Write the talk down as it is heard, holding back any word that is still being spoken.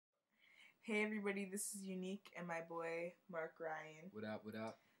Hey everybody, this is Younique and my boy MarkRyan. What up, what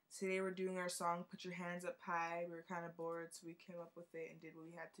up? Today we're doing our song Put Your Hands Up High. We were kind of bored, so we came up with it and did what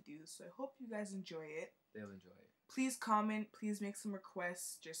we had to do. So I hope you guys enjoy it. They'll enjoy it. Please comment, please make some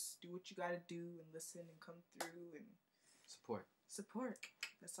requests. Just do what you gotta do and listen and come through and support. Support.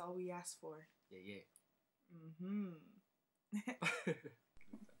 That's all we ask for. Yeah.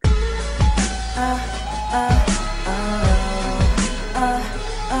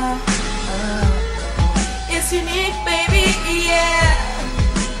 It's Younique, baby, yeah.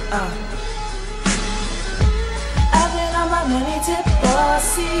 I've been on my money tip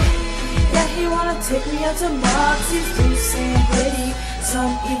bossy. Yeah, he wanna take me out to Moxie's. Loose and gritty,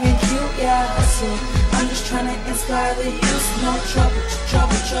 some even cute, yeah, hustle. I'm just trying to inspire the youth. No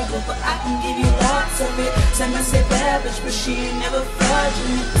trouble, but I can give you lots of it. Some might say bad bitch, but she ain't never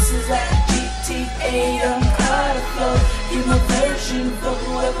fudging it. This is like GTA, young Carter flow. Give my version for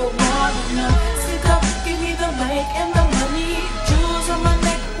whoever wanna know. Stick up, give me the mic and the money. Jewels on my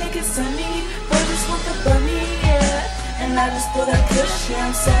neck, make it sunny. Boy, just want the bunny, yeah. And I just feel that cushion,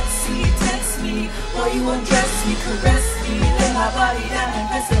 I'm sexy. Text me while you undress me, caress me. Lay my body down and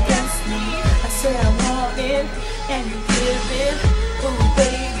press against me. I say I want it, and you give it. Ooh,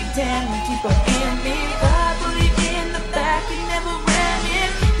 baby, damn, you keep up in me. God put it in the back, he never ran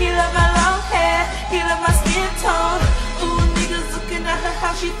it. He love my long hair, he love my skin tone. Ooh, niggas looking at her,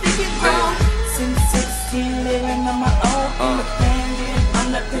 how she thinking grown. Since 16, living on my own, independent.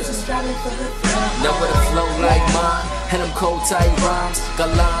 I'm that princess striving for the throne. Now with a flow like mine, and them cold tight rhymes, got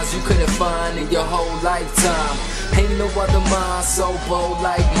lines you couldn't find in your whole lifetime. Ain't no other mind so bold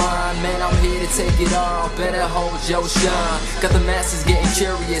like mine. Man, I'm here to take it all, better hold your shine. Got the masses getting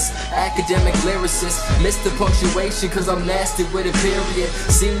curious, academic lyricist. Missed the punctuation cause I'm nasty with a period.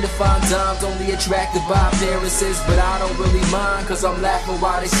 Seem to find dimes only attracted by appearances, but I don't really mind cause I'm laughing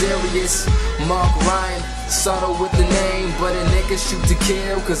while they serious. MarkRyan, subtle with the name, but a nigga shoot to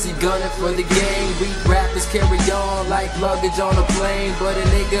kill cause he gunning for the game. Weak rappers carry on like luggage on a plane, but a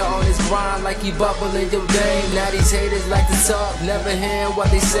nigga on his grind like he bubbling your dame. Now these haters like to talk, never hear what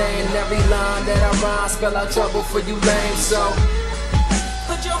they saying. Every line that I rhyme spell out trouble for you lame, so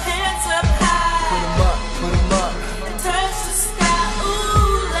put your hands